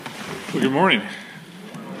Well, good morning.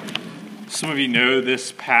 Some of you know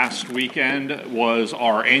this past weekend was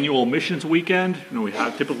our annual missions weekend. We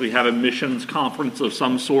typically have a missions conference of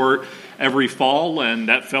some sort every fall, and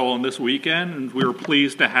that fell on this weekend. And we were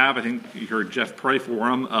pleased to have, I think you heard Jeff pray for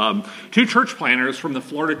them, two church planters from the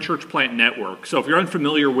Florida Church Plant Network. So if you're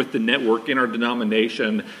unfamiliar with the network in our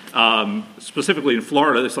denomination, specifically in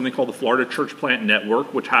Florida, there's something called the Florida Church Plant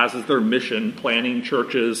Network, which has as their mission planting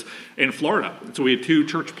churches in Florida. So we had two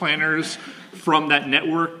church planters from that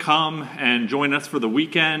network come and join us for the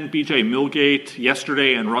weekend. BJ Milgate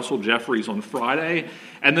yesterday and Russell Jeffries on Friday.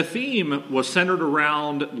 And the theme was centered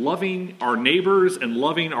around loving our neighbors and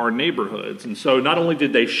loving our neighborhoods. And so not only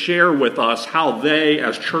did they share with us how they,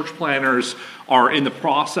 as church planners, are in the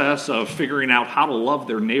process of figuring out how to love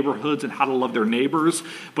their neighborhoods and how to love their neighbors,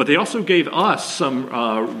 but they also gave us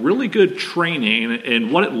some really good training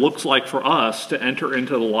in what it looks like for us to enter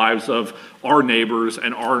into the lives of our neighbors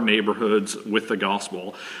and our neighborhoods with the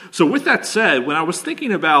gospel. So with that said, when I was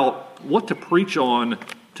thinking about what to preach on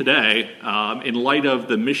today, in light of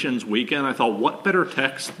the missions weekend, I thought, what better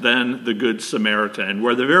text than the Good Samaritan,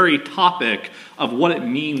 where the very topic of what it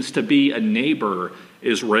means to be a neighbor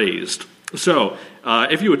is raised. So,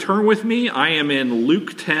 if you would turn with me, I am in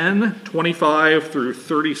Luke 10, 25 through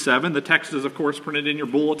 37. The text is, of course, printed in your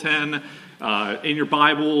bulletin, in your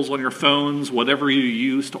Bibles, on your phones, whatever you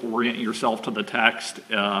use to orient yourself to the text.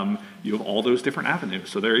 You have all those different avenues,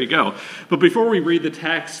 so there you go. But before we read the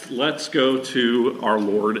text, let's go to our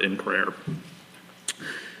Lord in prayer.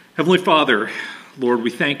 Heavenly Father, Lord,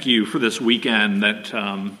 we thank you for this weekend that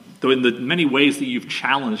though in the many ways that you've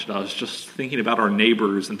challenged us, just thinking about our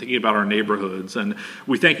neighbors and thinking about our neighborhoods. And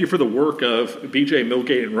we thank you for the work of BJ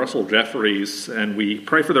Milgate and Russell Jeffries, and we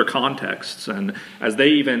pray for their contexts. And as they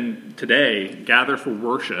even today gather for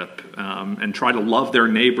worship and try to love their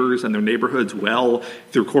neighbors and their neighborhoods well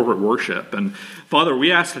through corporate worship. And Father,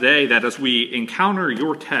 we ask today that as we encounter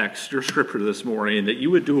your text, your scripture this morning, that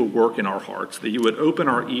you would do a work in our hearts, that you would open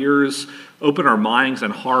our ears, open our minds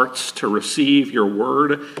and hearts to receive your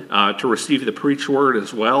word, to receive the preached word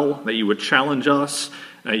as well, that you would challenge us,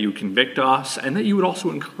 that you would convict us, and that you would also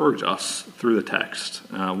encourage us through the text.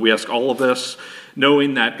 We ask all of this,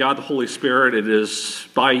 knowing that God the Holy Spirit, it is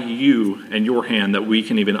by you and your hand that we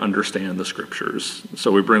can even understand the scriptures.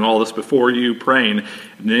 So we bring all this before you, praying in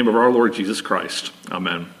the name of our Lord Jesus Christ.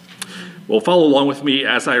 Amen. Well, follow along with me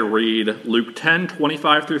as I read Luke 10,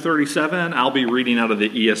 25 through 37. I'll be reading out of the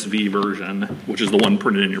ESV version, which is the one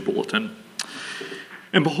printed in your bulletin.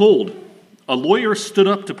 And behold, a lawyer stood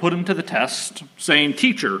up to put him to the test, saying,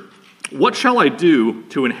 "Teacher, what shall I do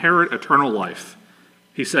to inherit eternal life?"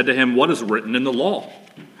 He said to him, "What is written in the law?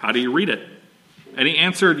 How do you read it?" And he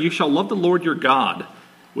answered, "You shall love the Lord your God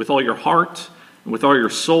with all your heart, and with all your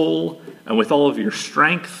soul, and with all of your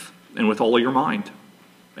strength, and with all of your mind,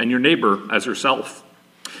 and your neighbor as yourself."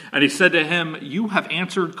 And he said to him, "You have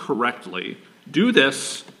answered correctly. Do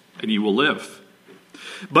this, and you will live."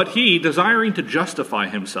 But he, desiring to justify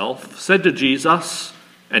himself, said to Jesus,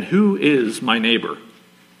 "And who is my neighbor?"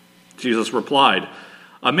 Jesus replied,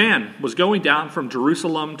 "A man was going down from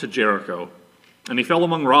Jerusalem to Jericho, and he fell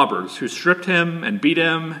among robbers, who stripped him and beat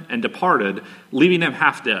him and departed, leaving him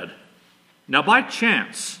half dead. Now by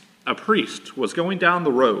chance a priest was going down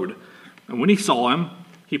the road, and when he saw him,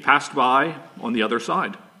 he passed by on the other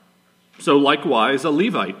side. So likewise a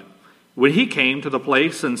Levite, when he came to the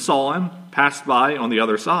place and saw him, passed by on the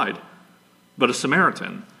other side. But a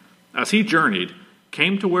Samaritan, as he journeyed,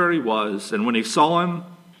 came to where he was, and when he saw him,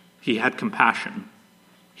 he had compassion.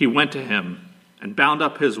 He went to him and bound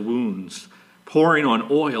up his wounds, pouring on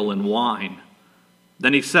oil and wine.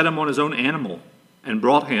 Then he set him on his own animal and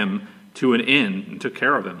brought him to an inn and took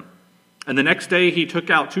care of him. And the next day he took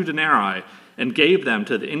out 2 denarii and gave them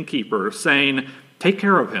to the innkeeper, saying, 'Take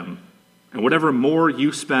care of him, and whatever more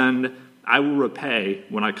you spend, I will repay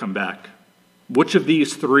when I come back.' Which of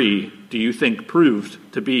these 3 do you think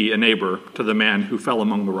proved to be a neighbor to the man who fell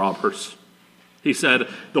among the robbers?" He said,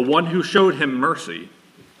 "The one who showed him mercy."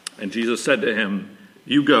 And Jesus said to him,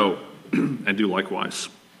 "You go and do likewise."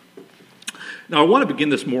 Now, I want to begin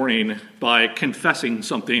this morning by confessing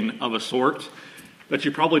something of a sort that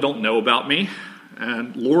you probably don't know about me.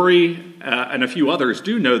 And Lori and a few others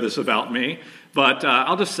do know this about me, but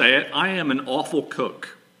I'll just say it. I am an awful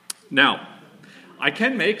cook. Now, I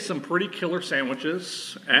can make some pretty killer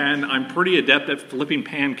sandwiches, and I'm pretty adept at flipping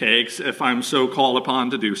pancakes if I'm so called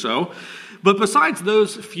upon to do so. But besides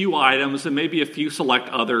those few items, and maybe a few select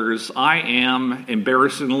others, I am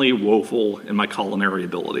embarrassingly woeful in my culinary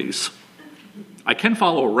abilities. I can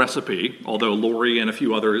follow a recipe, although Lori and a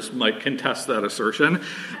few others might contest that assertion.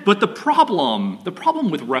 But the problem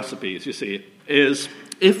with recipes, you see, is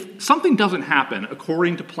if something doesn't happen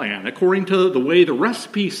according to plan, according to the way the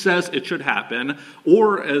recipe says it should happen,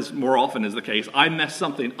 or as more often is the case, I mess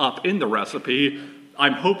something up in the recipe,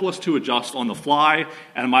 I'm hopeless to adjust on the fly,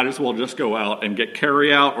 and I might as well just go out and get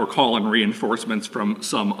carryout or call in reinforcements from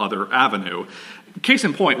some other avenue. Case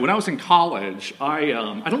in point, when I was in college, I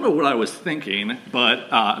don't know what I was thinking,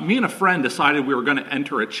 but me and a friend decided we were going to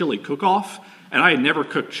enter a chili cook-off. And I had never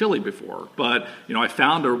cooked chili before, but I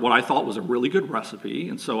found what I thought was a really good recipe,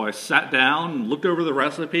 and so I sat down and looked over the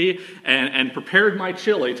recipe and prepared my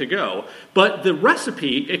chili to go. But the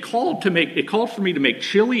recipe, it called for me to make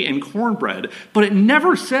chili and cornbread, but it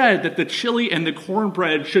never said that the chili and the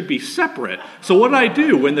cornbread should be separate. So what did I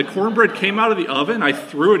do? When the cornbread came out of the oven, I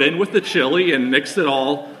threw it in with the chili and mixed it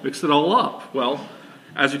all up. Well,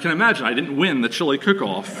 as you can imagine, I didn't win the chili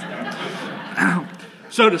cook-off.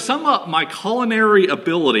 So to sum up my culinary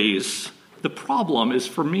abilities, the problem is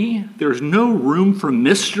for me, there's no room for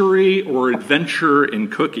mystery or adventure in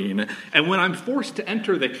cooking. And when I'm forced to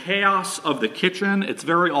enter the chaos of the kitchen, it's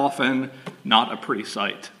very often not a pretty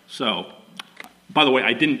sight. So, by the way,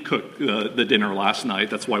 I didn't cook the dinner last night.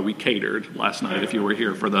 That's why we catered last night if you were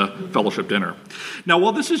here for the fellowship dinner. Now,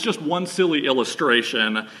 while this is just one silly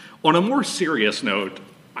illustration, on a more serious note,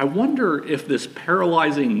 I wonder if this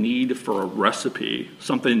paralyzing need for a recipe,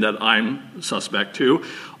 something that I'm suspect to,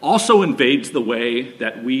 also invades the way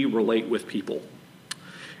that we relate with people.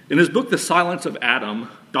 In his book, The Silence of Adam,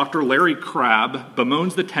 Dr. Larry Crabb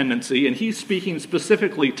bemoans the tendency, and he's speaking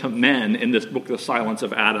specifically to men in this book, The Silence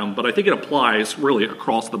of Adam, but I think it applies really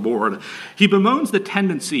across the board. He bemoans the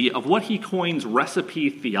tendency of what he coins recipe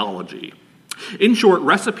theology. In short,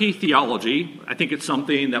 recipe theology, I think it's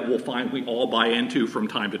something that we'll find we all buy into from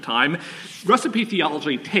time to time. Recipe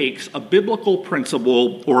theology takes a biblical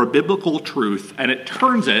principle or a biblical truth and it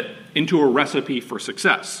turns it into a recipe for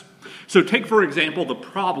success. So take, for example, the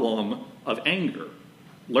problem of anger.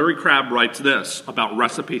 Larry Crabb writes this about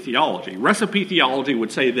recipe theology. Recipe theology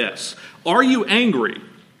would say this: are you angry?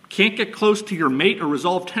 Can't get close to your mate or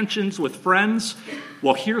resolve tensions with friends?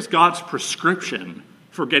 Well, here's God's prescription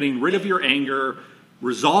for getting rid of your anger,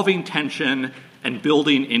 resolving tension, and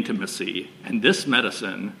building intimacy. And this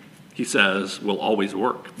medicine, he says, will always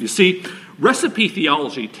work. You see, recipe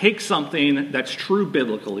theology takes something that's true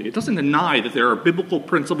biblically. It doesn't deny that there are biblical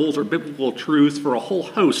principles or biblical truths for a whole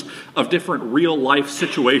host of different real-life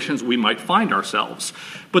situations we might find ourselves.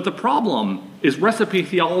 But the problem is recipe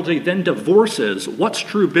theology then divorces what's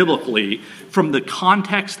true biblically from the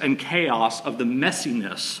context and chaos of the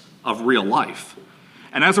messiness of real life.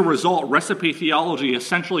 And as a result, recipe theology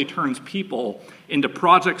essentially turns people into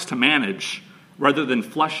projects to manage rather than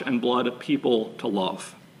flesh and blood people to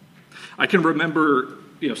love. I can remember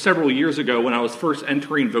several years ago when I was first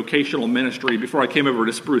entering vocational ministry, before I came over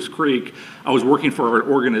to Spruce Creek, I was working for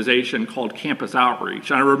an organization called Campus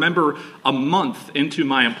Outreach. And I remember a month into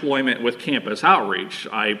my employment with Campus Outreach,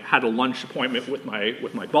 I had a lunch appointment with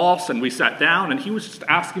my boss, and we sat down, and he was just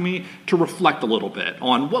asking me to reflect a little bit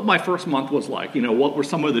on what my first month was like. What were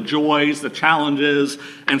some of the joys, the challenges,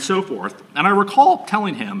 and so forth. And I recall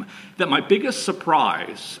telling him that my biggest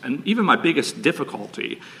surprise, and even my biggest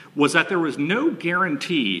difficulty, was that there was no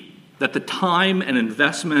guarantee that the time and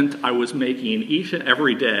investment I was making each and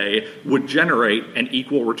every day would generate an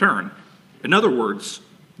equal return. In other words,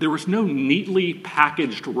 there was no neatly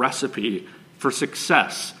packaged recipe for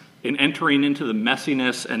success in entering into the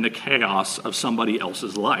messiness and the chaos of somebody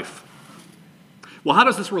else's life. Well, how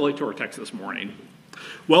does this relate to our text this morning?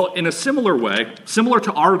 Well, in a similar way, similar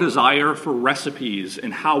to our desire for recipes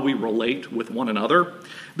and how we relate with one another,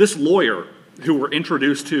 this lawyer who we're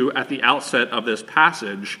introduced to at the outset of this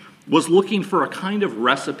passage was looking for a kind of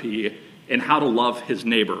recipe in how to love his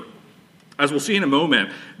neighbor. As we'll see in a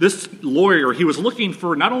moment, this lawyer, he was looking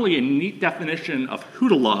for not only a neat definition of who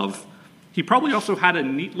to love, he probably also had a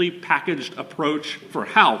neatly packaged approach for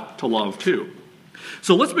how to love too.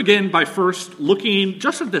 So let's begin by first looking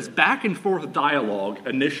just at this back and forth dialogue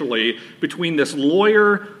initially between this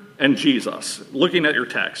lawyer and Jesus, looking at your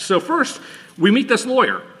text. So first, we meet this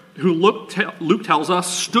lawyer who Luke tells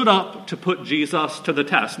us stood up to put Jesus to the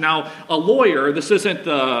test. Now, a lawyer, this isn't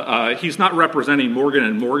he's not representing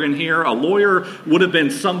Morgan & Morgan here. A lawyer would have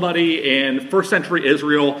been somebody in first century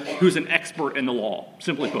Israel who's an expert in the law,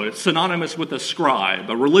 simply put. It's synonymous with a scribe,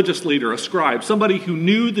 a religious leader, a scribe, somebody who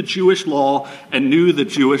knew the Jewish law and knew the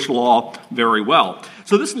Jewish law very well.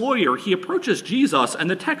 So this lawyer, he approaches Jesus, and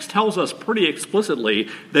the text tells us pretty explicitly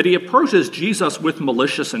that he approaches Jesus with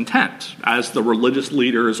malicious intent, as the religious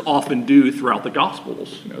leaders often do throughout the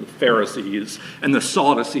Gospels. The Pharisees and the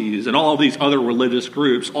Sadducees and all of these other religious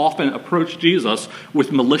groups often approach Jesus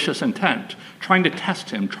with malicious intent, trying to test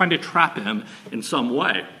him, trying to trap him in some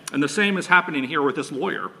way. And the same is happening here with this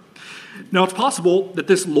lawyer. Now, it's possible that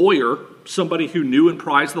this lawyer, somebody who knew and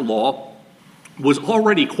prized the law, was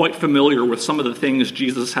already quite familiar with some of the things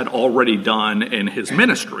Jesus had already done in his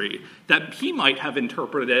ministry that he might have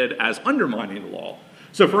interpreted as undermining the law.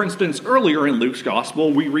 So, for instance, earlier in Luke's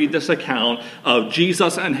gospel, we read this account of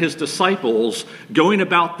Jesus and his disciples going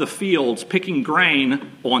about the fields picking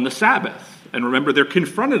grain on the Sabbath. And remember, they're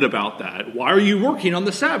confronted about that. Why are you working on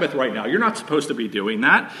the Sabbath right now? You're not supposed to be doing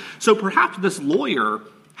that. So perhaps this lawyer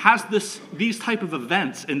has these type of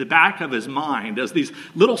events in the back of his mind as these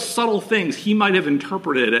little subtle things he might have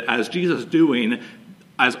interpreted as Jesus doing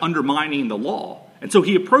as undermining the law. And so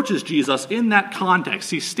he approaches Jesus in that context.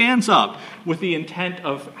 He stands up with the intent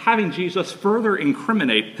of having Jesus further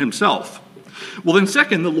incriminate himself. Well, then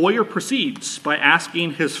second, the lawyer proceeds by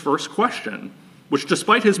asking his first question, which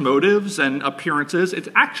despite his motives and appearances, it's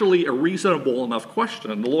actually a reasonable enough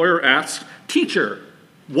question. The lawyer asks, "Teacher,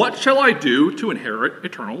 what shall I do to inherit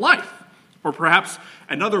eternal life?" Or perhaps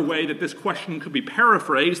another way that this question could be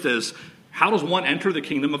paraphrased is, how does one enter the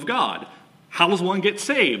kingdom of God? How does one get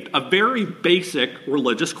saved? A very basic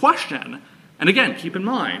religious question. And again, keep in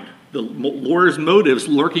mind, the lawyer's motives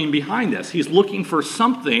lurking behind this. He's looking for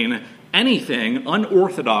something, anything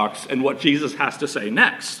unorthodox in what Jesus has to say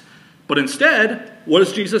next. But instead, what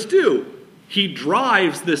does Jesus do? He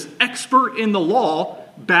drives this expert in the law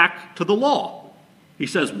back to the law. He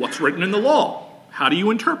says, what's written in the law? How do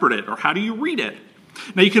you interpret it, or how do you read it?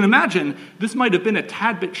 Now you can imagine this might have been a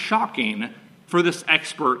tad bit shocking for this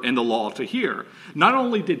expert in the law to hear. Not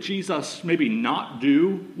only did Jesus maybe not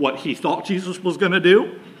do what he thought Jesus was going to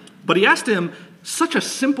do, but he asked him such a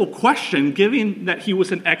simple question, given that he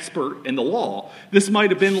was an expert in the law. This might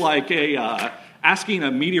have been like asking a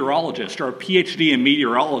meteorologist or a PhD in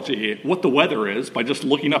meteorology what the weather is by just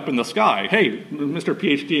looking up in the sky. Hey, Mr.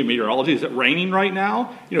 PhD in meteorology, is it raining right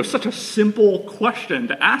now? Such a simple question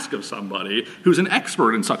to ask of somebody who's an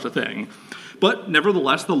expert in such a thing. But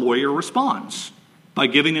nevertheless, the lawyer responds by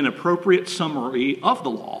giving an appropriate summary of the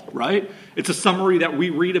law, right? It's a summary that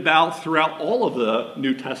we read about throughout all of the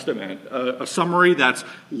New Testament, a summary that's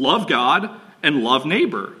love God and love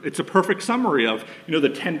neighbor. It's a perfect summary of, the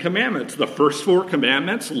 10 commandments. The first 4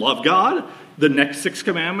 commandments, love God. The next 6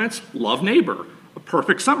 commandments, love neighbor. A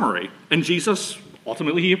perfect summary. And Jesus,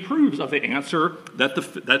 ultimately, he approves of the answer that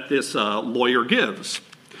this lawyer gives.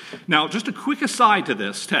 Now, just a quick aside to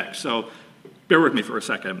this text. So bear with me for a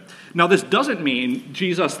second. Now, this doesn't mean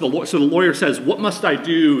Jesus, so the lawyer says, what must I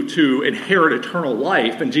do to inherit eternal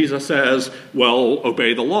life? And Jesus says, well,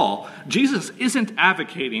 obey the law. Jesus isn't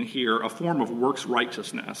advocating here a form of works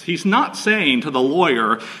righteousness. He's not saying to the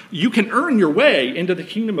lawyer, you can earn your way into the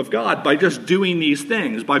kingdom of God by just doing these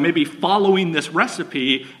things, by maybe following this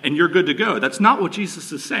recipe and you're good to go. That's not what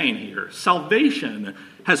Jesus is saying here. Salvation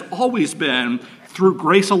has always been through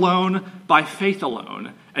grace alone, by faith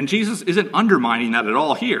alone. And Jesus isn't undermining that at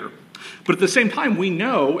all here. But at the same time, we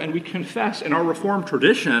know and we confess in our Reformed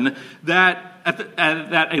tradition that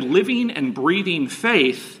that a living and breathing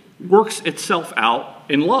faith works itself out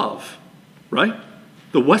in love, right?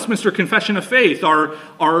 The Westminster Confession of Faith,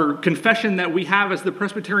 our confession that we have as the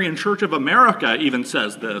Presbyterian Church of America, even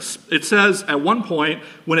says this. It says at one point,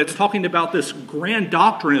 when it's talking about this grand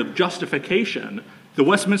doctrine of justification, the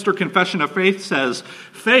Westminster Confession of Faith says,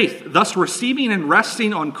 faith, thus receiving and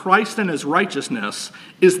resting on Christ and his righteousness,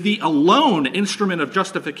 is the alone instrument of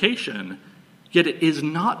justification, yet it is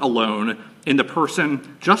not alone in the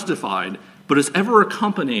person justified, but is ever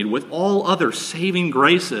accompanied with all other saving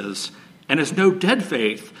graces, and is no dead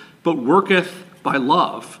faith, but worketh by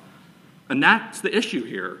love. And that's the issue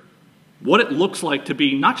here. What it looks like to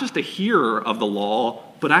be not just a hearer of the law,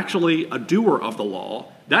 but actually a doer of the law.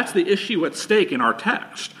 That's the issue at stake in our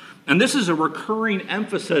text. And this is a recurring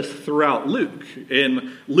emphasis throughout Luke.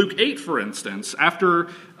 In Luke 8, for instance, after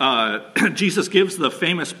Jesus gives the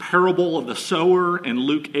famous parable of the sower in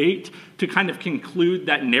Luke 8, to kind of conclude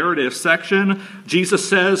that narrative section, Jesus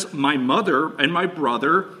says, my mother and my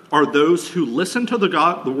brother are those who listen to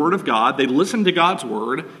the word of God. They listen to God's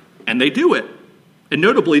word, and they do it. And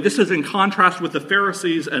notably, this is in contrast with the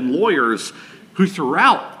Pharisees and lawyers who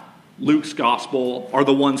throughout Luke's gospel are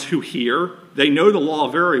the ones who hear. They know the law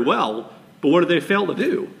very well, but what do they fail to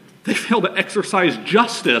do? They fail to exercise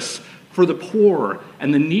justice for the poor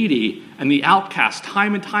and the needy and the outcast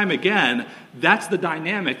time and time again. That's the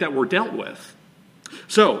dynamic that we're dealt with.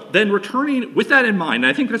 So then returning with that in mind,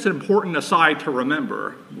 and I think that's an important aside to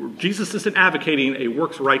remember. Jesus isn't advocating a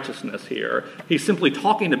works righteousness here. He's simply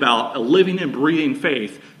talking about a living and breathing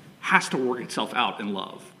faith has to work itself out in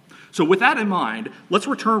love. So with that in mind, let's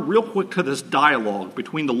return real quick to this dialogue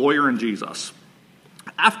between the lawyer and Jesus.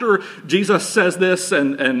 After Jesus says this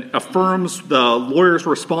and affirms the lawyer's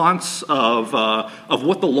response of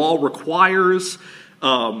what the law requires,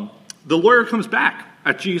 the lawyer comes back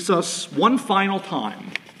at Jesus one final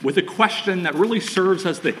time with a question that really serves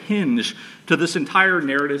as the hinge to this entire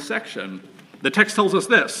narrative section. The text tells us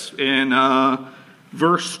this in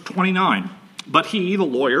verse 29. But he, the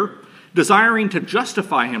lawyer, desiring to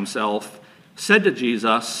justify himself, said to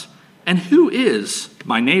Jesus, "And who is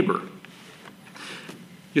my neighbor?"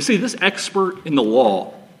 You see, this expert in the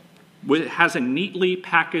law has a neatly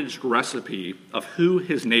packaged recipe of who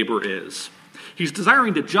his neighbor is. He's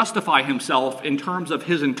desiring to justify himself in terms of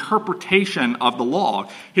his interpretation of the law,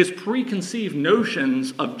 his preconceived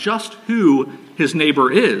notions of just who his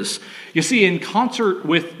neighbor is. You see, in concert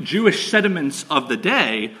with Jewish sentiments of the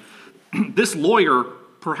day, this lawyer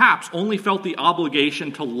perhaps only felt the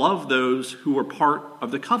obligation to love those who were part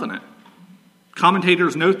of the covenant.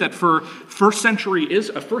 Commentators note that for a first century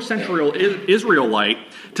Israelite,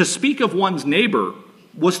 to speak of one's neighbor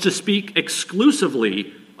was to speak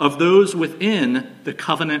exclusively of those within the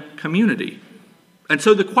covenant community. And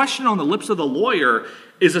so the question on the lips of the lawyer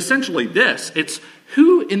is essentially this. It's,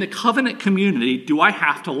 who in the covenant community do I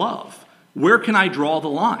have to love? Where can I draw the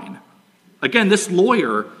line? Again, this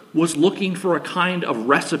lawyer was looking for a kind of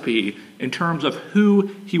recipe in terms of who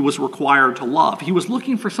he was required to love. He was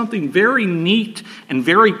looking for something very neat and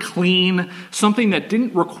very clean, something that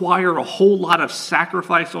didn't require a whole lot of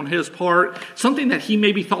sacrifice on his part, something that he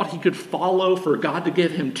maybe thought he could follow for God to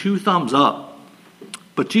give him 2 thumbs up.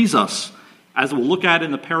 But Jesus, as we'll look at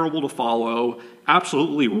in the parable to follow,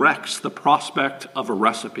 absolutely wrecks the prospect of a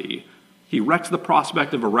recipe. He wrecks the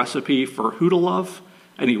prospect of a recipe for who to love,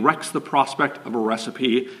 and he wrecks the prospect of a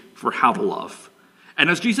recipe for how to love. And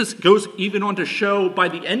as Jesus goes even on to show by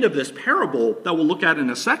the end of this parable that we'll look at in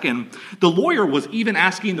a second, the lawyer was even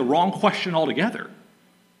asking the wrong question altogether.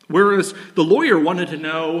 Whereas the lawyer wanted to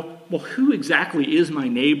know, well, who exactly is my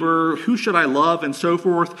neighbor? Who should I love? And so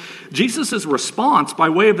forth. Jesus' response by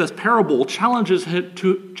way of this parable challenges him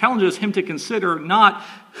to consider not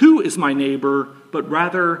who is my neighbor, but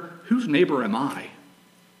rather whose neighbor am I?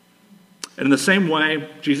 And in the same way,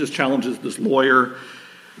 Jesus challenges this lawyer.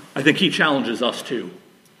 I think he challenges us too.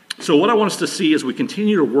 So what I want us to see as we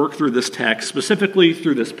continue to work through this text, specifically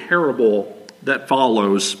through this parable that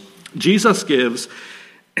follows, Jesus gives,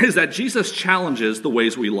 is that Jesus challenges the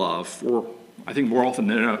ways we love. Or I think more often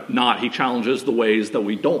than not, he challenges the ways that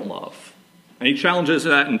we don't love. And he challenges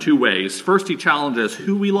that in 2 ways. First, he challenges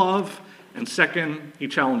who we love. And second, he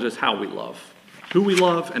challenges how we love. Who we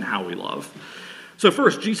love and how we love. So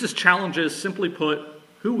first, Jesus challenges, simply put,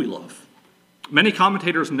 who we love. Many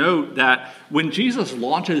commentators note that when Jesus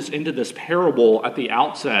launches into this parable at the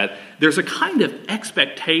outset, there's a kind of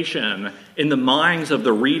expectation in the minds of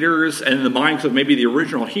the readers and in the minds of maybe the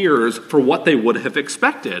original hearers for what they would have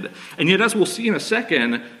expected. And yet, as we'll see in a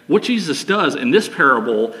second, what Jesus does in this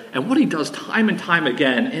parable and what he does time and time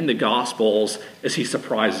again in the Gospels is he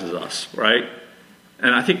surprises us, right?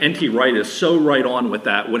 And I think N.T. Wright is so right on with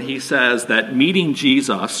that when he says that meeting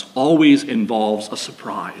Jesus always involves a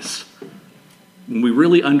surprise. When we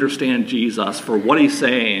really understand Jesus for what he's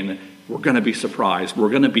saying, we're going to be surprised. We're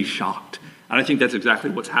going to be shocked. And I think that's exactly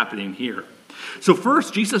what's happening here. So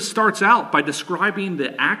first, Jesus starts out by describing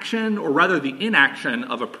the action, or rather the inaction,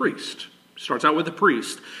 of a priest. Starts out with a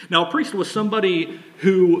priest. Now, a priest was somebody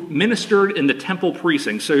who ministered in the temple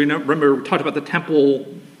precincts. So, remember we talked about the temple,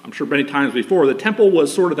 I'm sure many times before. The temple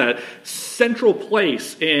was sort of that central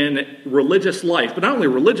place in religious life, but not only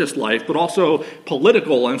religious life, but also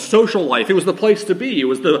political and social life. It was the place to be. It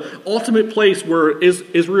was the ultimate place where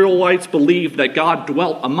Israelites believed that God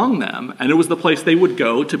dwelt among them, and it was the place they would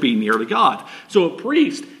go to be near to God. So a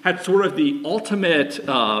priest had sort of the ultimate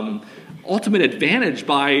advantage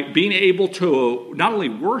by being able to not only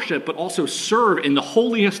worship, but also serve in the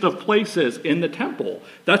holiest of places in the temple.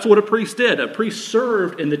 That's what a priest did. A priest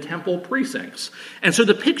served in the temple precincts. And so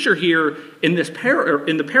the picture here in this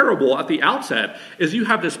in the parable at the outset is you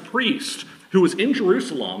have this priest who was in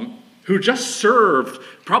Jerusalem, who just served,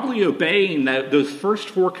 probably obeying those first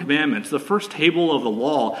 4 commandments, the first table of the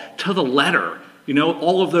law, to the letter. You know,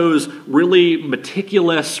 all of those really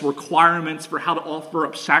meticulous requirements for how to offer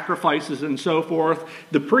up sacrifices and so forth.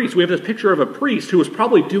 The priest, we have this picture of a priest who was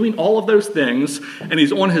probably doing all of those things, and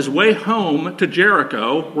he's on his way home to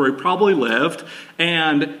Jericho, where he probably lived,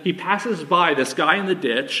 and he passes by this guy in the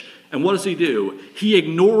ditch, and what does he do? He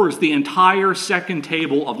ignores the entire second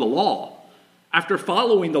table of the law. After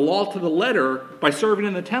following the law to the letter by serving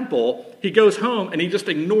in the temple, he goes home and he just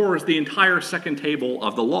ignores the entire second table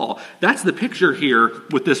of the law. That's the picture here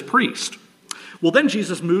with this priest. Well, then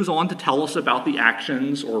Jesus moves on to tell us about the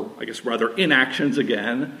actions, or I guess rather inactions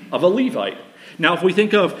again, of a Levite. Now, if we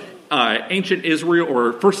think of ancient Israel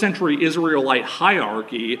or first century Israelite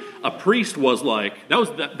hierarchy, a priest was like, that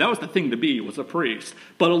was the thing to be, was a priest.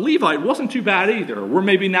 But a Levite wasn't too bad either. We're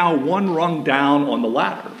maybe now one rung down on the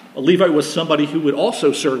ladder. A Levite was somebody who would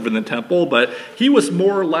also serve in the temple, but he was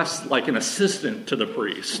more or less like an assistant to the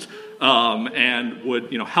priest. And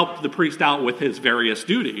would help the priest out with his various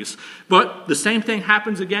duties. But the same thing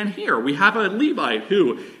happens again here. We have a Levite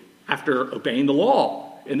who, after obeying the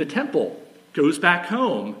law in the temple, goes back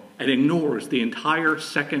home and ignores the entire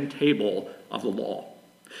second table of the law.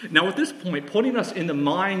 Now, at this point, putting us in the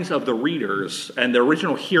minds of the readers and the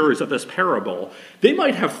original hearers of this parable, they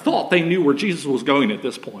might have thought they knew where Jesus was going at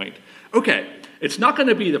this point. Okay, it's not going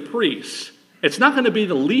to be the priest. It's not going to be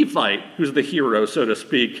the Levite who's the hero, so to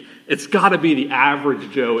speak. It's got to be the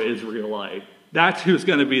average Joe Israelite. That's who's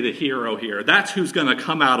going to be the hero here. That's who's going to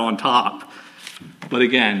come out on top. But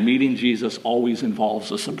again, meeting Jesus always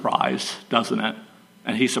involves a surprise, doesn't it?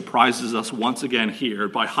 And he surprises us once again here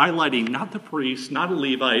by highlighting not the priest, not a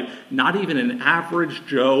Levite, not even an average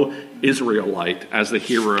Joe Israelite as the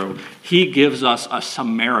hero. He gives us a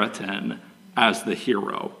Samaritan as the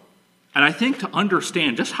hero. And I think to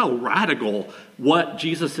understand just how radical what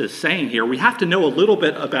Jesus is saying here, we have to know a little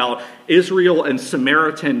bit about Israel and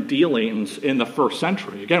Samaritan dealings in the first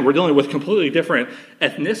century. Again, we're dealing with completely different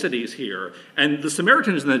ethnicities here. And the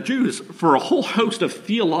Samaritans and the Jews, for a whole host of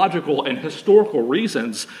theological and historical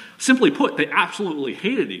reasons, simply put, they absolutely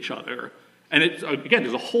hated each other. And again,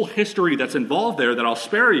 there's a whole history that's involved there that I'll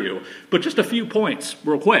spare you. But just a few points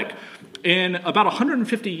real quick. In about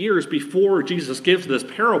 150 years before Jesus gives this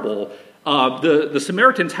parable, the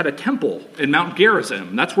Samaritans had a temple in Mount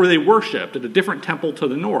Gerizim. That's where they worshipped, at a different temple to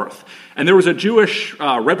the north. And there was a Jewish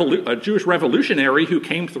revolutionary who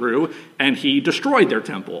came through, and he destroyed their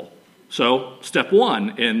temple. So, step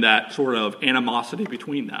one in that sort of animosity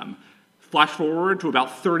between them. Flash forward to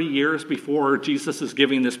about 30 years before Jesus is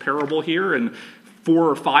giving this parable here in 4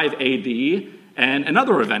 or 5 AD, and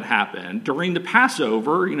another event happened. During the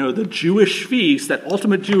Passover, the Jewish feast, that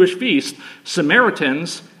ultimate Jewish feast,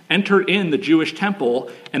 Samaritans entered in the Jewish temple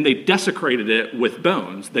and they desecrated it with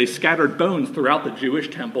bones. They scattered bones throughout the Jewish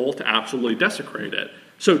temple to absolutely desecrate it.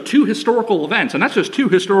 So 2 historical events, and that's just 2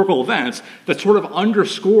 historical events that sort of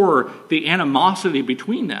underscore the animosity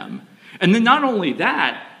between them. And then not only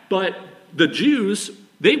that, but the Jews,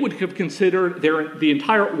 they would have considered the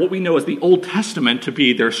entire, what we know as the Old Testament, to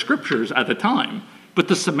be their scriptures at the time. But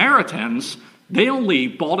the Samaritans, they only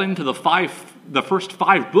bought into the first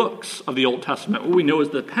 5 books of the Old Testament, what we know as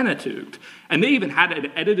the Pentateuch. And they even had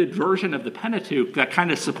an edited version of the Pentateuch that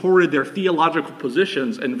kind of supported their theological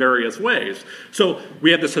positions in various ways. So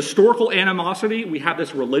we have this historical animosity, we have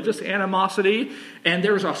this religious animosity, and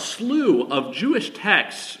there's a slew of Jewish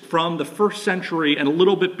texts from the first century and a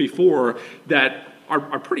little bit before that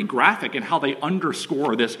are pretty graphic in how they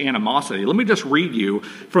underscore this animosity. Let me just read you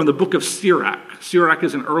from the book of Sirach. Sirach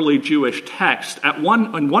is an early Jewish text. In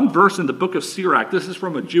one verse in the book of Sirach, this is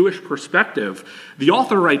from a Jewish perspective, the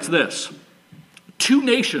author writes this: 2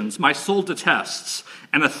 nations my soul detests,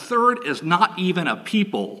 and a third is not even a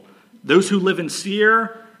people, those who live in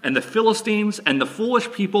Seir, and the Philistines, and the foolish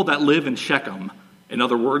people that live in Shechem. In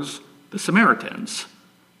other words, the Samaritans.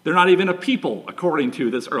 They're not even a people, according to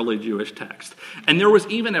this early Jewish text. And there was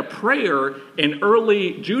even a prayer in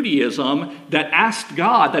early Judaism that asked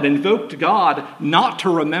God, that invoked God, not to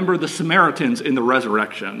remember the Samaritans in the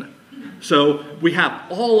resurrection. So we have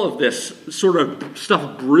all of this sort of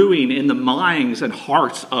stuff brewing in the minds and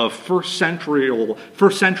hearts of first century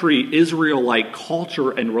Israelite culture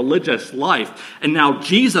and religious life. And now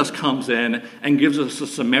Jesus comes in and gives us a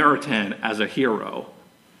Samaritan as a hero.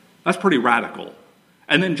 That's pretty radical.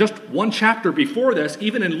 And then just one chapter before this,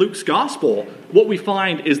 even in Luke's gospel, what we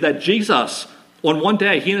find is that Jesus, on one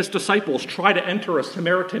day, he and his disciples try to enter a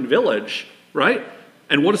Samaritan village, right?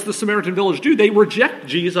 And what does the Samaritan village do? They reject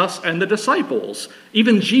Jesus and the disciples.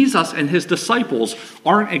 Even Jesus and his disciples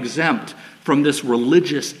aren't exempt from this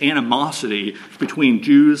religious animosity between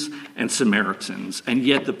Jews and Samaritans. And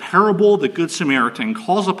yet the parable, the Good Samaritan,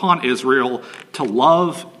 calls upon Israel to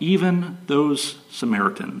love even those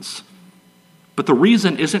Samaritans. But the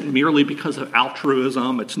reason isn't merely because of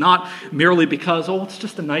altruism. It's not merely because, it's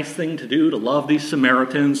just a nice thing to do to love these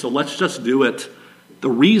Samaritans, so let's just do it. The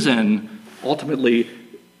reason, ultimately,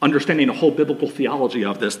 understanding a whole biblical theology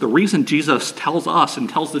of this, the reason Jesus tells us and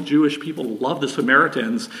tells the Jewish people to love the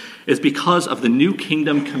Samaritans is because of the new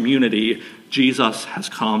kingdom community Jesus has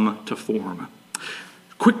come to form.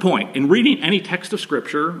 Quick point, in reading any text of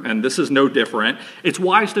Scripture, and this is no different, it's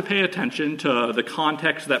wise to pay attention to the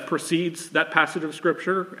context that precedes that passage of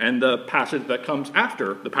Scripture and the passage that comes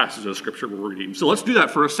after the passage of Scripture we're reading. So let's do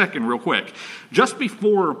that for a second real quick. Just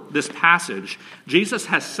before this passage, Jesus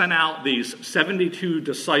has sent out these 72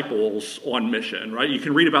 disciples on mission, right? You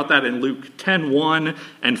can read about that in Luke 10:1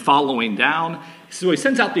 and following down. So he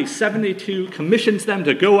sends out these 72, commissions them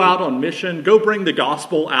to go out on mission, go bring the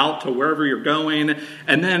gospel out to wherever you're going.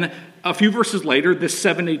 And then a few verses later, this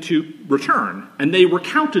 72 return. And they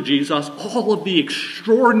recount to Jesus all of the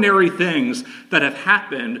extraordinary things that have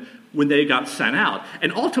happened when they got sent out.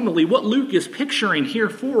 And ultimately, what Luke is picturing here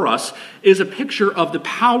for us is a picture of the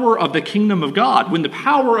power of the kingdom of God. When the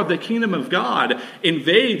power of the kingdom of God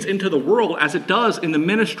invades into the world, as it does in the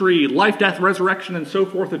ministry, life, death, resurrection, and so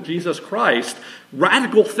forth of Jesus Christ,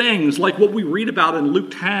 radical things like what we read about in Luke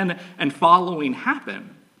 10 and following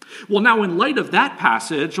happen. Well, now in light of that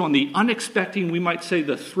passage, on the unexpected, we might say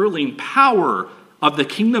the thrilling power of the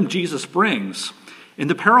kingdom Jesus brings, in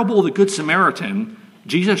the parable of the Good Samaritan,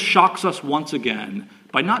 Jesus shocks us once again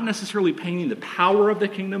by not necessarily painting the power of the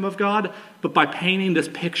kingdom of God, but by painting this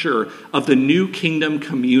picture of the new kingdom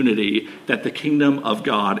community that the kingdom of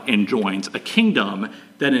God enjoins, a kingdom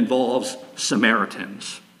that involves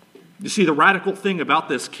Samaritans. You see, the radical thing about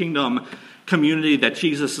this kingdom community that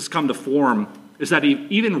Jesus has come to form is that he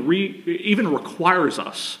even requires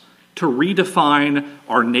us to redefine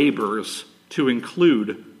our neighbors to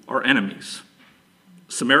include our enemies.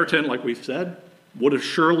 Samaritan, like we've said, would have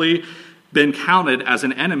surely been counted as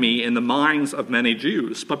an enemy in the minds of many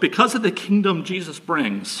Jews. But because of the kingdom Jesus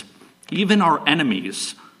brings, even our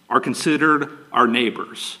enemies are considered our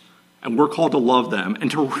neighbors. And we're called to love them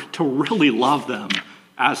and to really love them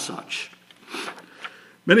as such.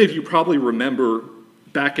 Many of you probably remember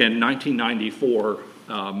back in 1994,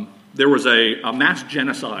 there was a mass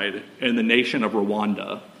genocide in the nation of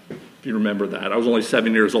Rwanda. If you remember that. I was only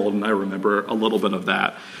 7 years old and I remember a little bit of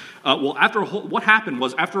that. What happened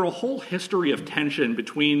was after a whole history of tension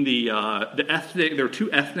between there were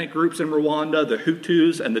two ethnic groups in Rwanda, the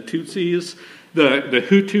Hutus and the Tutsis. The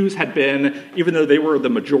Hutus had been, even though they were the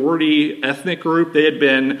majority ethnic group, they had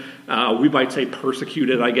been, we might say,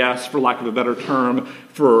 persecuted, I guess, for lack of a better term,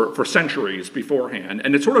 for centuries beforehand.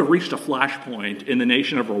 And it sort of reached a flashpoint in the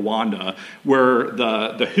nation of Rwanda where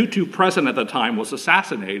the Hutu president at the time was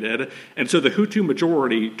assassinated, and so the Hutu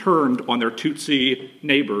majority turned on their Tutsi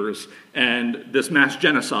neighbors, and this mass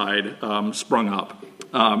genocide sprung up.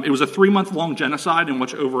 It was a 3-month-long genocide in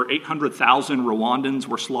which over 800,000 Rwandans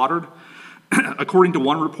were slaughtered. According to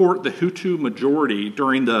one report, the Hutu majority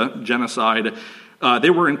during the genocide, they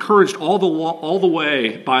were encouraged all the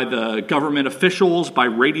way by the government officials, by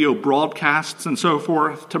radio broadcasts and so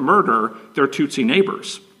forth, to murder their Tutsi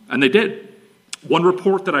neighbors. And they did. One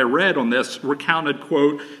report that I read on this recounted,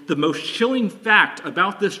 quote, "The most chilling fact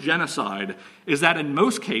about this genocide is that in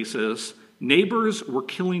most cases, neighbors were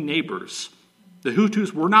killing neighbors. The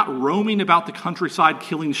Hutus were not roaming about the countryside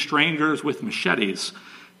killing strangers with machetes.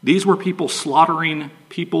 These were people slaughtering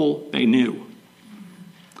people they knew."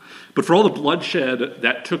 But for all the bloodshed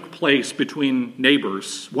that took place between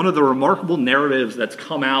neighbors, one of the remarkable narratives that's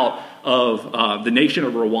come out of the nation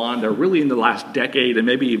of Rwanda, really in the last decade and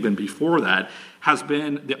maybe even before that, has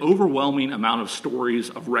been the overwhelming amount of stories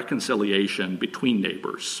of reconciliation between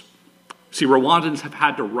neighbors. See, Rwandans have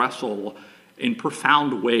had to wrestle in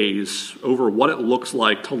profound ways over what it looks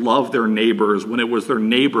like to love their neighbors when it was their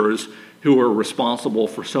neighbors who were responsible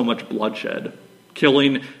for so much bloodshed,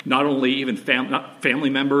 killing not only even family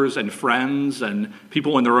members and friends and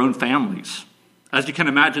people in their own families. As you can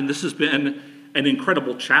imagine, this has been an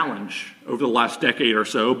incredible challenge over the last decade or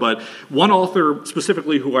so, but one author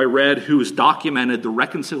specifically who I read who has documented the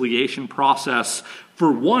reconciliation process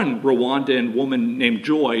for one Rwandan woman named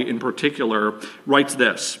Joy in particular writes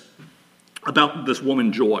this about this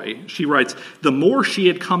woman, Joy. She writes, "The more she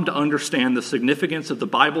had come to understand the significance of the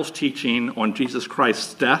Bible's teaching on Jesus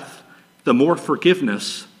Christ's death, the more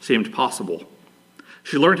forgiveness seemed possible.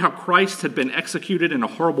 She learned how Christ had been executed in a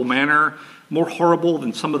horrible manner, more horrible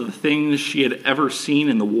than some of the things she had ever seen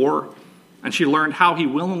in the war. And she learned how he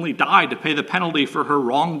willingly died to pay the penalty for her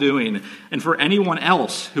wrongdoing and for anyone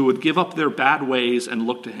else who would give up their bad ways and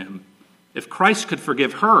look to him. If Christ could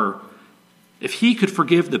forgive her, if he could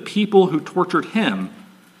forgive the people who tortured him,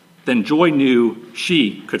 then Joy knew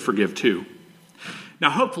she could forgive too. Now,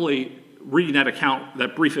 hopefully, reading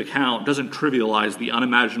that brief account doesn't trivialize the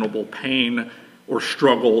unimaginable pain or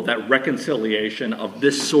struggle that reconciliation of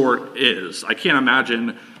this sort is. I can't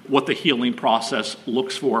imagine what the healing process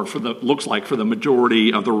looks like for the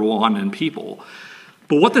majority of the Rwandan people.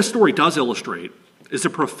 But what this story does illustrate is a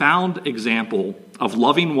profound example of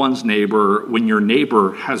loving one's neighbor when your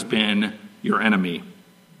neighbor has been your enemy.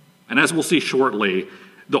 And as we'll see shortly,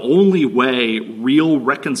 the only way real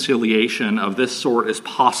reconciliation of this sort is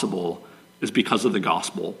possible is because of the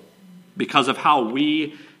gospel, because of how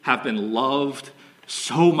we have been loved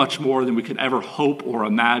so much more than we could ever hope or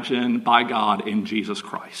imagine by God in Jesus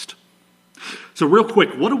Christ. So real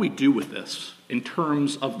quick, what do we do with this in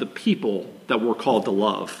terms of the people that we're called to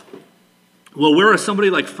love? Well, whereas somebody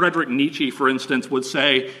like Friedrich Nietzsche, for instance, would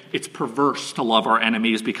say it's perverse to love our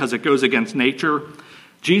enemies because it goes against nature,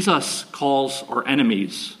 Jesus calls our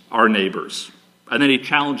enemies our neighbors, and then he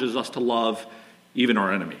challenges us to love even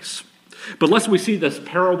our enemies. But lest we see this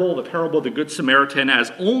parable, the parable of the Good Samaritan,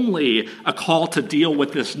 as only a call to deal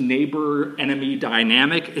with this neighbor-enemy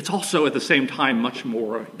dynamic, it's also at the same time much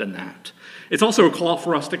more than that. It's also a call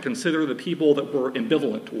for us to consider the people that we're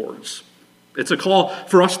ambivalent towards. It's a call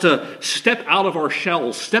for us to step out of our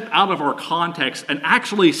shells, step out of our context, and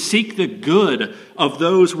actually seek the good of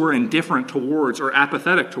those we're indifferent towards or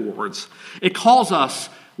apathetic towards. It calls us,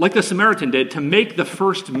 like the Samaritan did, to make the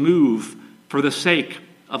first move for the sake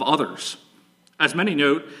of others. As many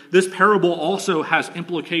note, this parable also has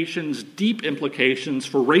deep implications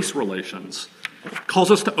for race relations. It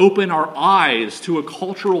calls us to open our eyes to a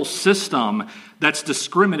cultural system that's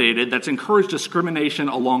encouraged discrimination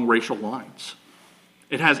along racial lines.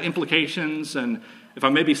 It has implications, and if I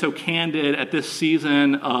may be so candid at this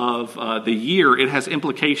season of the year, it has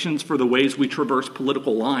implications for the ways we traverse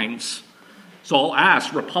political lines. So I'll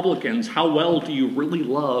ask Republicans, how well do you really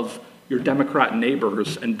love your Democrat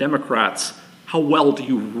neighbors? And Democrats, how well do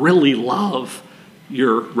you really love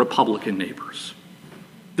your Republican neighbors?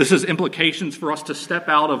 This has implications for us to step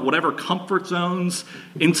out of whatever comfort zones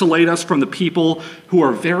insulate us from the people who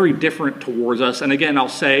are very different towards us. And again, I'll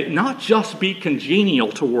say, not just be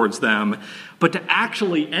congenial towards them, but to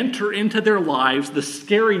actually enter into their lives, the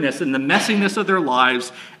scariness and the messiness of their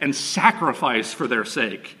lives, and sacrifice for their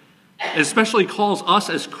sake. It especially calls us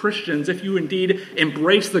as Christians, if you indeed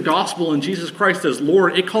embrace the gospel and Jesus Christ as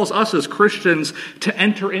Lord, it calls us as Christians to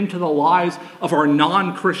enter into the lives of our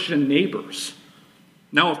non-Christian neighbors.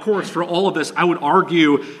 Now, of course, for all of this, I would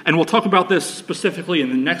argue, and we'll talk about this specifically in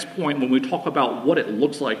the next point when we talk about what it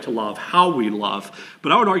looks like to love, how we love,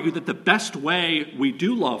 but I would argue that the best way we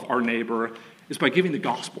do love our neighbor is by giving the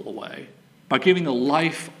gospel away, by giving the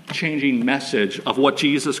life-changing message of what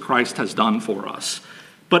Jesus Christ has done for us.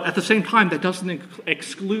 But at the same time, that doesn't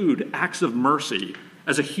exclude acts of mercy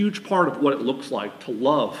as a huge part of what it looks like to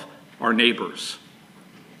love our neighbors.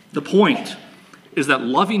 The point is that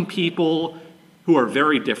loving people who are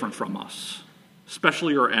very different from us,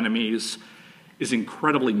 especially our enemies, is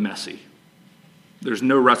incredibly messy. There's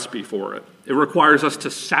no recipe for it. It requires us to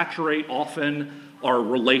saturate often our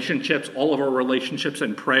relationships, all of our relationships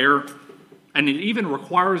in prayer. And it even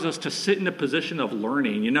requires us to sit in a position of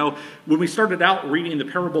learning. You know, when we started out reading the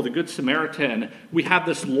parable of the Good Samaritan, we have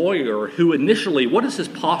this lawyer who initially, what is his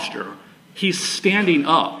posture? He's standing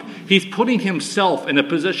up. He's putting himself in a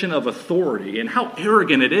position of authority. And how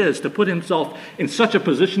arrogant it is to put himself in such a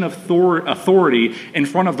position of authority in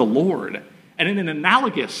front of the Lord. And in an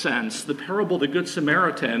analogous sense, the parable of the Good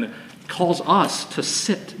Samaritan calls us to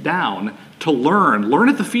sit down, to learn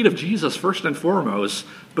at the feet of Jesus first and foremost,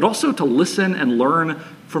 but also to listen and learn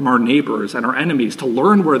from our neighbors and our enemies, to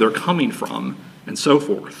learn where they're coming from, and so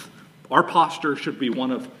forth. Our posture should be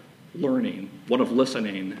one of learning, one of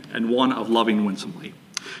listening, and one of loving winsomely.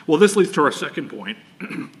 Well, this leads to our second point.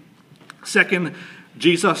 Second,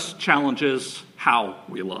 Jesus challenges how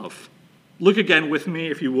we love. Look again with me,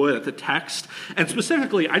 if you would, at the text. And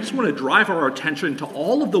specifically, I just want to drive our attention to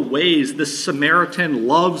all of the ways this Samaritan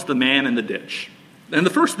loves the man in the ditch. And the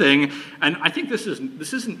first thing, and I think this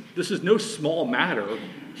is no small matter,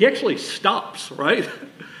 he actually stops, right?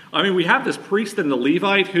 I mean, we have this priest and the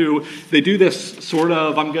Levite who, they do this sort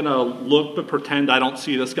of, I'm going to look but pretend I don't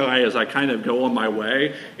see this guy as I kind of go on my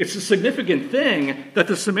way. It's a significant thing that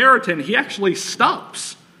the Samaritan, he actually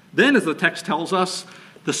stops. Then, as the text tells us,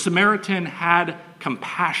 the Samaritan had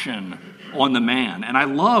compassion on the man. And I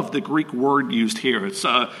love the Greek word used here. It's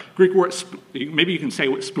a Greek word, maybe you can say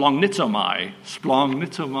splongnitomai.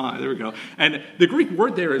 Splongnitomai, there we go. And the Greek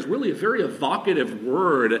word there is really a very evocative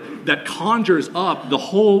word that conjures up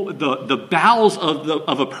the bowels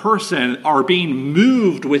of a person are being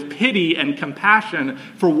moved with pity and compassion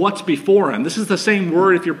for what's before him. This is the same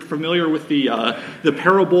word if you're familiar with the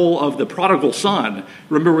parable of the prodigal son.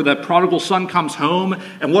 Remember that prodigal son comes home,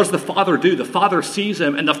 and what does the father do? The father sees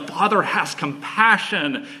him, and the father has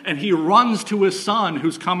compassion, and he runs to his son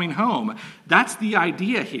who's coming home. That's the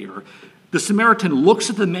idea here. The Samaritan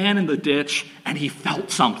looks at the man in the ditch, and he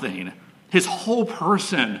felt something. His whole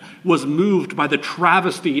person was moved by the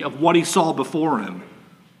travesty of what he saw before him.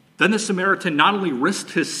 Then the Samaritan not only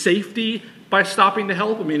risked his safety by stopping to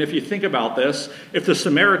help. I mean, if you think about this, if the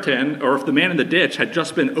Samaritan or if the man in the ditch had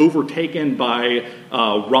just been overtaken by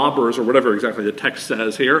robbers or whatever exactly the text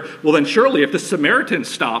says here, well, then surely if the Samaritan's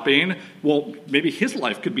stopping, well, maybe his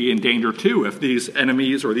life could be in danger too if these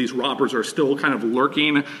enemies or these robbers are still kind of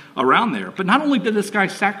lurking around there. But not only did this guy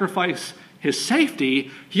sacrifice his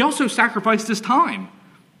safety, he also sacrificed his time.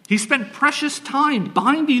 He spent precious time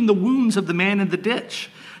binding the wounds of the man in the ditch.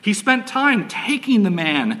 He spent time taking the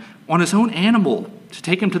man on his own animal to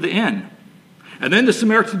take him to the inn. And then the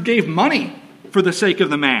Samaritan gave money for the sake of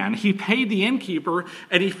the man. He paid the innkeeper,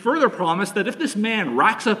 and he further promised that if this man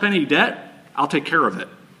racks up any debt, I'll take care of it.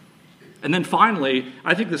 And then finally,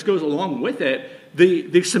 I think this goes along with it,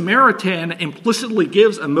 the Samaritan implicitly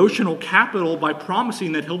gives emotional capital by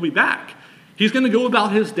promising that he'll be back. He's going to go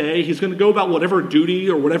about his day. He's going to go about whatever duty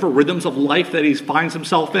or whatever rhythms of life that he finds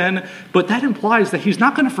himself in. But that implies that he's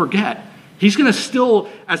not going to forget. He's going to still,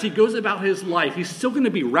 as he goes about his life, he's still going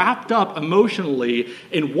to be wrapped up emotionally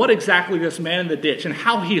in what exactly this man in the ditch and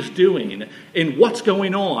how he's doing and what's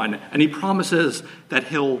going on. And he promises that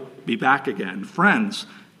he'll be back again. Friends,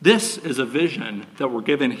 this is a vision that we're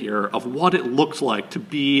given here of what it looks like to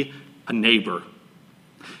be a neighbor.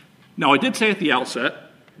 Now, I did say at the outset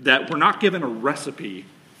that we're not given a recipe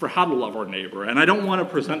for how to love our neighbor. And I don't want to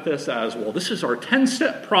present this as, well, this is our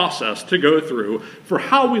 10-step process to go through for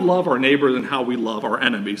how we love our neighbors and how we love our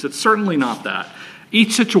enemies. It's certainly not that.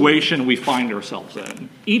 Each situation we find ourselves in,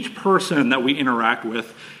 each person that we interact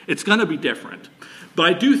with, it's going to be different. But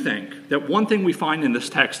I do think that one thing we find in this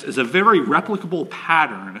text is a very replicable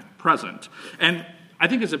pattern present. And I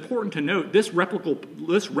think it's important to note this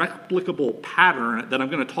replicable pattern that I'm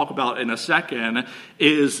going to talk about in a second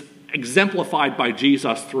is exemplified by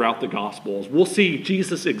Jesus throughout the Gospels. We'll see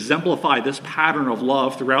Jesus exemplify this pattern of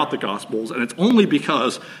love throughout the Gospels, and it's only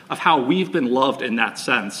because of how we've been loved in that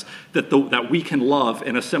sense that we can love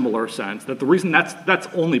in a similar sense. That the reason that's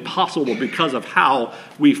only possible because of how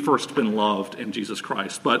we've first been loved in Jesus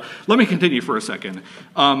Christ. But let me continue for a second.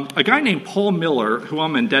 A guy named Paul Miller, who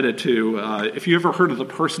I'm indebted to, if you ever heard of the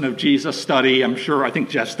Person of Jesus study, I think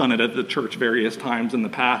Jeff's done it at the church various times in the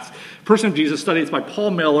past. Person of Jesus study, it's by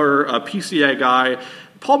Paul Miller, a PCA guy.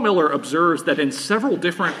 Paul Miller observes that in several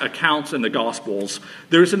different accounts in the Gospels,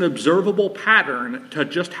 there's an observable pattern to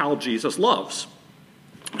just how Jesus loves.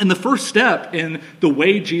 And the first step in the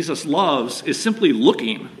way Jesus loves is simply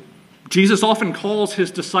looking. Jesus often calls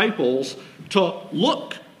his disciples to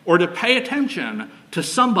look or to pay attention to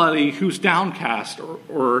somebody who's downcast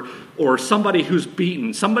or somebody who's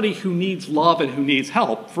beaten, somebody who needs love and who needs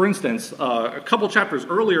help. For instance, a couple chapters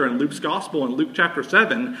earlier in Luke's Gospel, in Luke chapter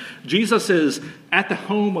 7, Jesus is at the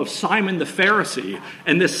home of Simon the Pharisee,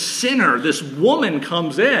 and this sinner, this woman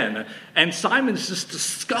comes in, and Simon's just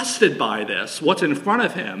disgusted by this, what's in front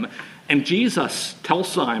of him, and Jesus tells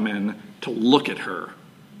Simon to look at her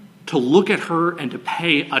and to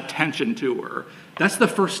pay attention to her. That's the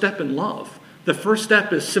first step in love. The first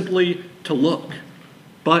step is simply to look.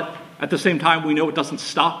 But at the same time, we know it doesn't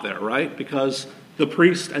stop there, right? Because the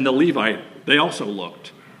priest and the Levite, they also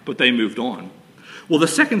looked, but they moved on. Well, the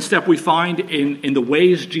second step we find in the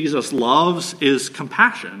ways Jesus loves is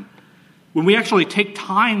compassion. When we actually take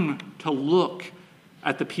time to look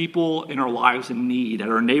at the people in our lives in need, at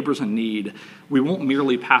our neighbors in need, we won't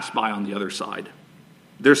merely pass by on the other side.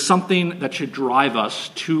 There's something that should drive us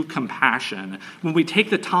to compassion. When we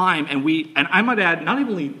take the time and I might add, not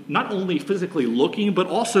only physically looking, but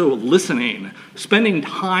also listening, spending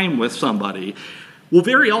time with somebody, we'll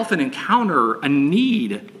very often encounter a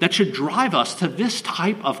need that should drive us to this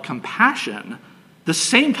type of compassion. The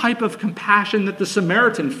same type of compassion that the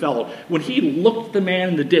Samaritan felt when he looked at the man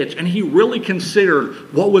in the ditch and he really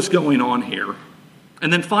considered what was going on here.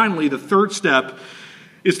 And then finally, the third step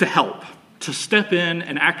is to help. To step in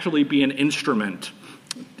and actually be an instrument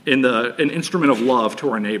of love to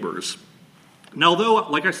our neighbors. Now, though,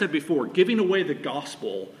 like I said before, giving away the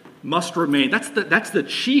gospel must remain. That's the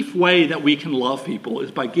chief way that we can love people,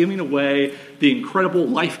 is by giving away the incredible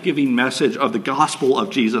life-giving message of the gospel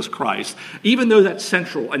of Jesus Christ. Even though that's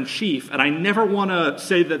central and chief, and I never want to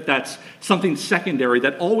say that that's something secondary,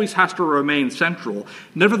 that always has to remain central.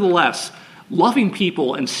 Nevertheless, loving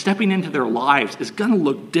people and stepping into their lives is going to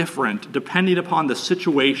look different depending upon the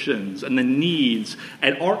situations and the needs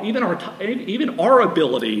and even our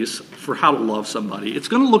abilities for how to love somebody. It's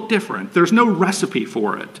going to look different. There's no recipe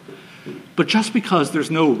for it. But just because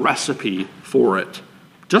there's no recipe for it,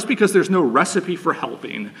 just because there's no recipe for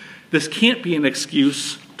helping, this can't be an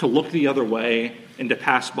excuse to look the other way and to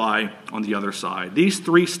pass by on the other side. These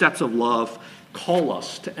 3 steps of love call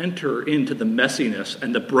us to enter into the messiness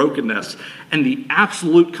and the brokenness and the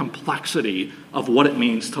absolute complexity of what it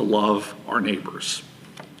means to love our neighbors.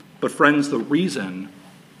 But friends, the reason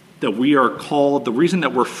that we are called, the reason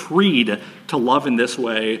that we're freed to love in this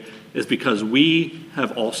way is because we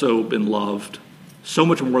have also been loved so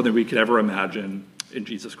much more than we could ever imagine in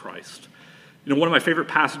Jesus Christ. You know, one of my favorite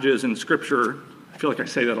passages in Scripture, I feel like I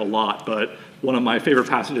say that a lot, but one of my favorite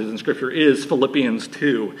passages in Scripture is Philippians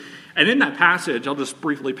 2. And in that passage, I'll just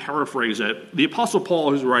briefly paraphrase it. The Apostle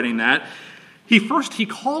Paul, who's writing that, he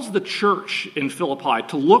calls the church in Philippi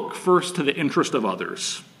to look first to the interest of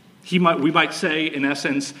others. We might say, in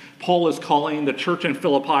essence, Paul is calling the church in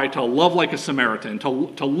Philippi to love like a Samaritan, to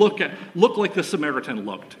look like the Samaritan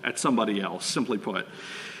looked at somebody else, simply put.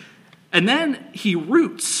 And then he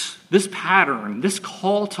roots this pattern, this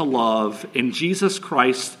call to love, in Jesus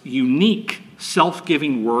Christ's unique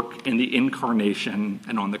self-giving work in the incarnation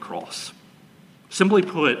and on the cross. Simply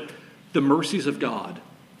put, the mercies of God.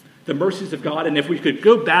 The mercies of God. And if we could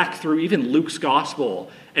go back through even Luke's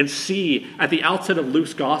gospel and see at the outset of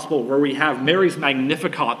Luke's gospel where we have Mary's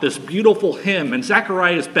Magnificat, this beautiful hymn, and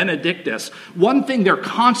Zacharias Benedictus, one thing they're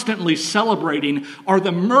constantly celebrating are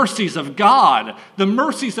the mercies of God. The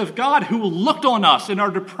mercies of God who looked on us in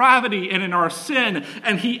our depravity and in our sin,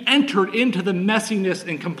 and he entered into the messiness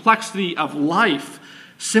and complexity of life.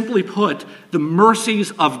 Simply put, the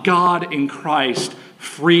mercies of God in Christ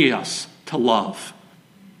free us to love.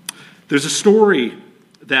 There's a story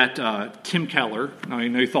that Tim Keller, I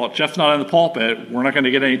know you thought, Jeff's not in the pulpit, we're not going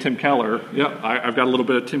to get any Tim Keller. Yep, I've got a little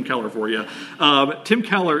bit of Tim Keller for you. Tim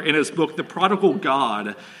Keller, in his book, The Prodigal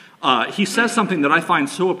God, he says something that I find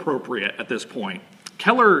so appropriate at this point.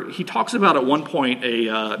 Keller, he talks about at one point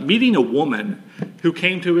meeting a woman who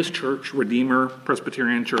came to his church, Redeemer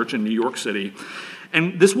Presbyterian Church in New York City.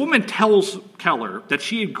 And this woman tells Keller that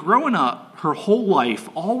she had grown up her whole life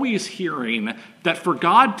always hearing that for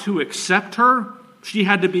God to accept her, she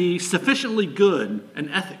had to be sufficiently good and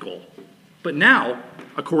ethical. But now,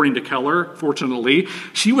 according to Keller, fortunately,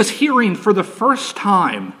 she was hearing for the first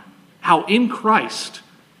time how in Christ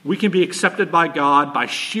we can be accepted by God by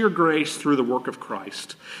sheer grace through the work of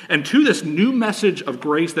Christ. And to this new message of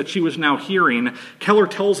grace that she was now hearing, Keller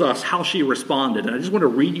tells us how she responded. And I just want to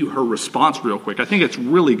read you her response real quick. I think it's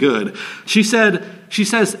really good. She says,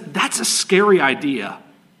 "That's a scary idea.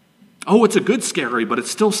 Oh, it's a good scary, but it's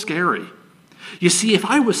still scary. You see, if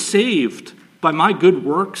I was saved by my good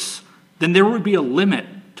works, then there would be a limit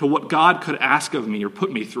to what God could ask of me or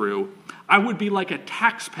put me through. I would be like a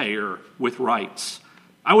taxpayer with rights.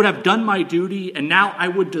 I would have done my duty, and now I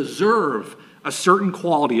would deserve a certain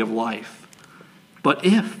quality of life. But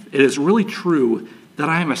if it is really true that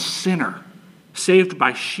I am a sinner, saved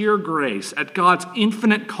by sheer grace at God's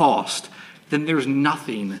infinite cost, then there's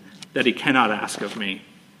nothing that he cannot ask of me."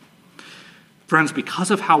 Friends,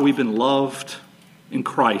 because of how we've been loved in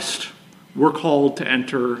Christ, we're called to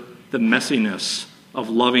enter the messiness of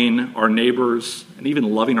loving our neighbors and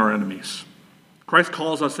even loving our enemies. Christ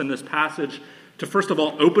calls us in this passage to first of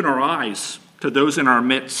all open our eyes to those in our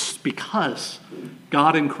midst, because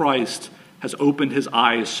God in Christ has opened his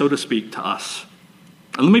eyes, so to speak, to us.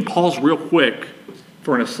 And let me pause real quick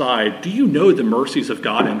for an aside. Do you know the mercies of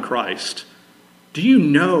God in Christ? Do you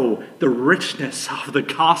know the richness of the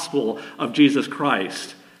gospel of Jesus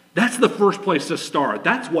Christ? That's the first place to start.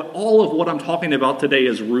 That's what all of what I'm talking about today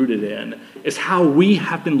is rooted in, is how we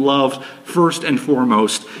have been loved first and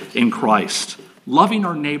foremost in Christ. Loving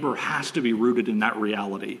our neighbor has to be rooted in that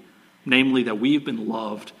reality, namely that we've been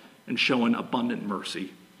loved and shown abundant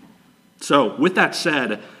mercy. So, with that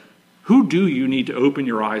said, who do you need to open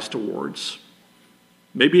your eyes towards?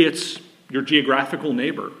 Maybe it's your geographical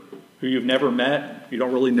neighbor who you've never met, you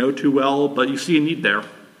don't really know too well, but you see a need there.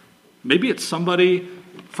 Maybe it's somebody,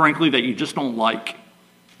 frankly, that you just don't like.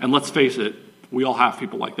 And let's face it, we all have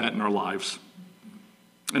people like that in our lives.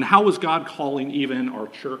 And how is God calling even our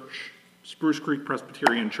church Spruce Creek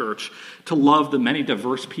Presbyterian Church, to love the many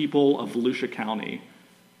diverse people of Volusia County,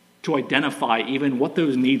 to identify even what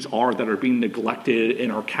those needs are that are being neglected in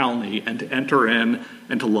our county, and to enter in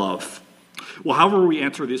and to love. Well, however we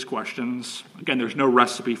answer these questions, again, there's no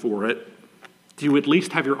recipe for it. Do you at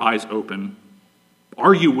least have your eyes open?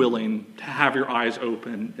 Are you willing to have your eyes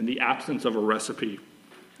open in the absence of a recipe?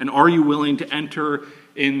 And are you willing to enter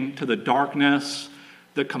into the darkness,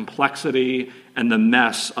 the complexity, and the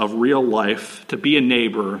mess of real life to be a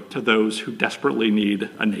neighbor to those who desperately need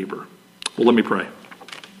a neighbor? Well, let me pray.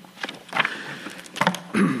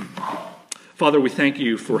 Father, we thank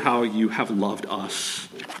you for how you have loved us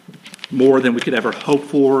more than we could ever hope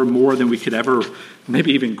for, more than we could ever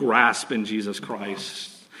maybe even grasp in Jesus Christ.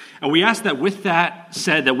 And we ask that with that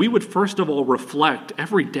said, that we would first of all reflect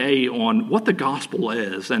every day on what the gospel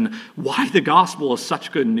is and why the gospel is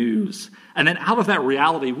such good news. And then out of that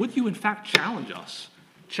reality, would you in fact challenge us?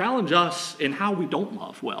 Challenge us in how we don't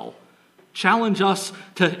love well. Challenge us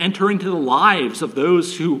to enter into the lives of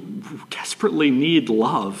those who desperately need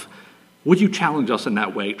love. Would you challenge us in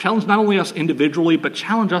that way? Challenge not only us individually, but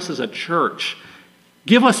challenge us as a church.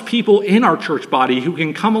 Give us people in our church body who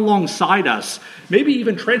can come alongside us, maybe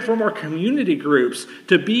even transform our community groups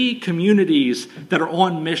to be communities that are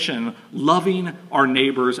on mission, loving our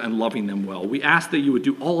neighbors and loving them well. We ask that you would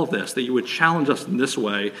do all of this, that you would challenge us in this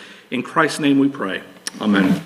way. In Christ's name we pray. Amen.